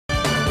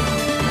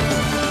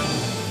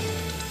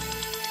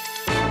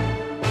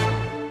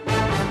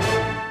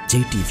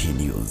JTV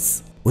news,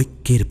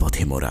 ঐক্যের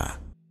পথে মোরা।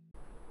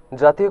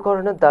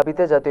 জাতীয়করণের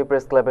দাবিতে জাতীয়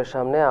প্রেস ক্লাবের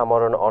সামনে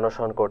আমরন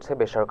অনশন করছে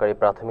বেসরকারি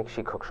প্রাথমিক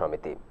শিক্ষক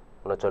সমিতি।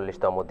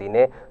 ৩৯তম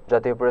দিনে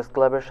জাতীয় প্রেস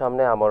ক্লাবের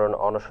সামনে আমরন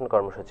অনশন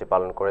কর্মসূচি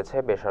পালন করেছে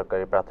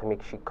বেসরকারি প্রাথমিক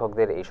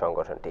শিক্ষকদের এই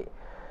সংগঠনটি।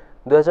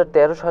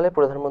 ২০১৩ সালে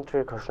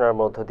প্রধানমন্ত্রীর ঘোষণার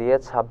মধ্য দিয়ে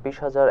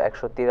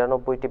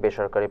 ২৬,১৯৩টি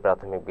বেসরকারি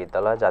প্রাথমিক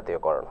বিদ্যালয়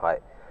জাতীয়করণ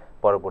হয়।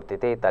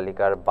 পরবর্তীতে এই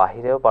তালিকার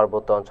বাহিরেও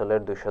পার্বত্য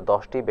অঞ্চলের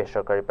 ২১০টি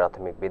বেসরকারি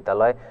প্রাথমিক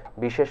বিদ্যালয়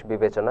বিশেষ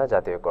বিবেচনায়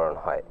জাতীয়করণ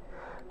হয়।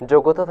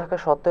 যোগ্যতা থাকা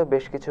সত্ত্বেও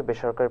বেশ কিছু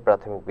বেসরকারি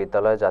প্রাথমিক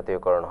বিদ্যালয়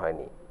জাতীয়করণ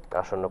হয়নি।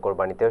 আসন্ন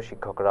কোরবানিতেও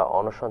শিক্ষকরা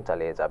অনশন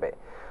চালিয়ে যাবে।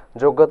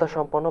 যোগ্যতা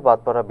সম্পন্ন বাদ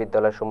পড়া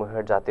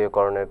বিদ্যালয়সমূহের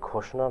জাতীয়করণের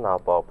ঘোষণা না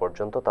পাওয়া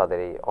পর্যন্ত তাদের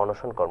এই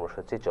অনশন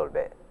কর্মসূচি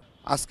চলবে।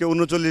 আজকে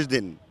 ৩৯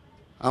 দিন।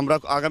 আমরা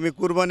আগামী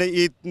কুরবানি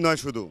ঈদ নয়,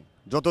 শুধু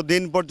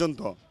যতদিন পর্যন্ত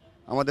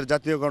আমাদের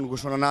জাতীয়করণ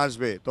ঘোষণা না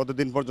আসবে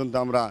ততদিন পর্যন্ত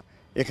আমরা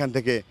এখান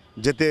থেকে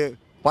যেতে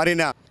পারি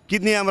না। কি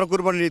নিয়ে আমরা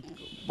কুরবানি ঈদ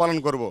পালন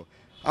করব?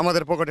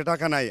 আমাদের পকেটে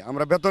টাকা নাই,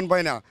 আমরা বেতন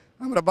পাই না,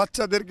 আমরা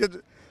বাচ্চাদেরকে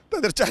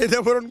তাদের চাহিদা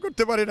পূরণ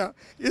করতে পারি না,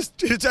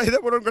 স্ত্রীর চাহিদা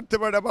পূরণ করতে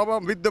পারি না,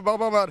 বৃদ্ধ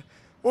বাবা মার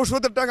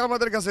ওষুধের টাকা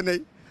আমাদের কাছে নেই।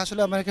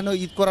 আসলে আমার এখানে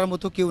ঈদ করার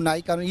মতো কেউ নাই,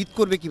 কারণ ঈদ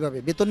করবে কিভাবে?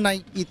 বেতন নাই,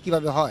 ঈদ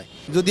কিভাবে হয়?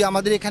 যদি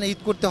আমাদের এখানে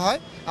ঈদ করতে হয়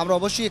আমরা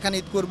অবশ্যই এখানে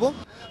ঈদ করব,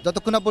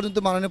 যতক্ষণ না পর্যন্ত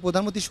মাননীয়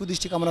প্রধানমন্ত্রী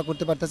সুদৃষ্টি কামনা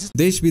করতে পারতেছি।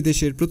 দেশ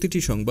বিদেশের প্রতিটি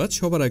সংবাদ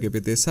সবার আগে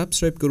পেতে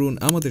সাবস্ক্রাইব করুন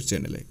আমাদের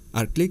চ্যানেলে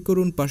আর ক্লিক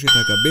করুন পাশে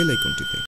থাকা বেল আইকনটিতে।